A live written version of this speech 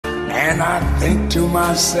And I think to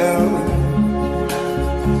myself,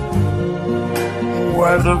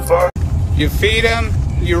 what the fuck? You feed them,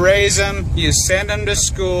 you raise them, you send them to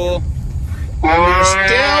school, and they're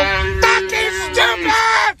still fucking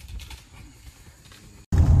stupid!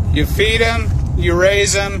 You feed them, you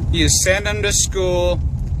raise them, you send them to school,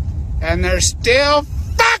 and they're still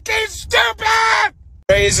fucking stupid!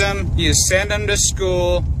 Raise them, you send them to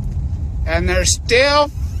school, and they're still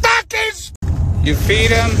fucking stupid! You feed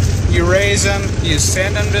them, you raise them, you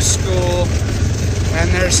send them to school, and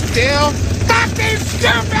they're still fucking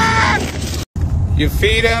stupid! You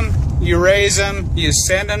feed them, you raise them, you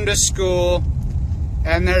send them to school,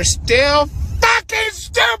 and they're still fucking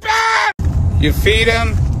stupid! You feed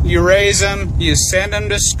them, you raise them, you send them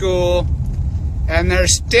to school, and they're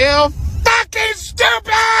still fucking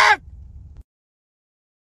stupid!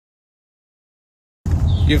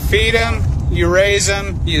 You feed them, you raise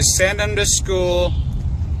them, you send them to school,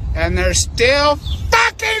 and they're still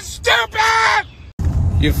fucking stupid!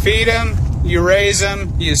 You feed them, you raise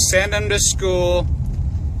them, you send them to school,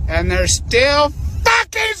 and they're still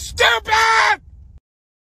fucking stupid!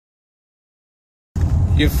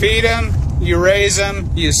 You feed them, you raise them,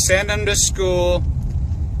 you send them to school,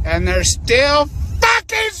 and they're still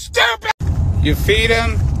fucking stupid! You feed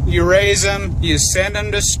them, you raise them, you send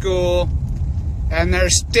them to school, and they're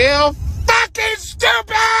still fucking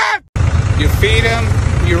stupid! You feed them,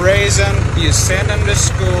 you raise them, you send them to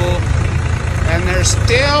school, and they're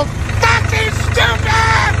still fucking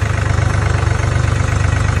stupid!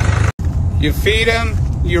 You feed them,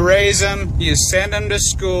 you raise them, you send them to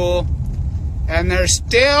school, and they're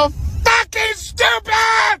still fucking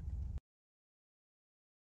stupid!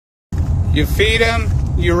 You feed them,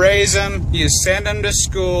 you raise them, you send them to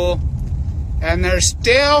school, and they're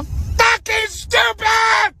still fucking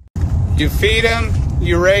stupid! You feed them,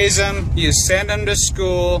 you raise them, you send them to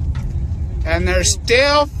school, and they're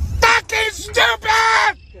still fucking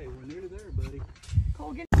stupid!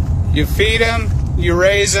 You feed them, you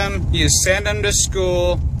raise them, you send them to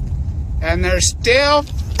school, and they're still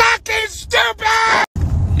fucking stupid!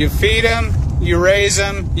 You feed them, you raise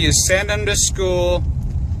them, you send them to school,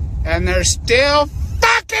 and they're still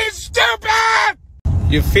fucking stupid!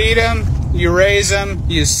 You feed them, you raise them,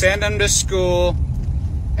 you send them to school,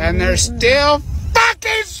 and they're still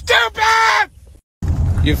fucking stupid!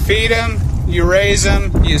 You feed them, you raise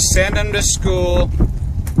them, you send them to school,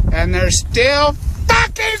 and they're still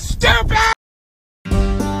fucking stupid!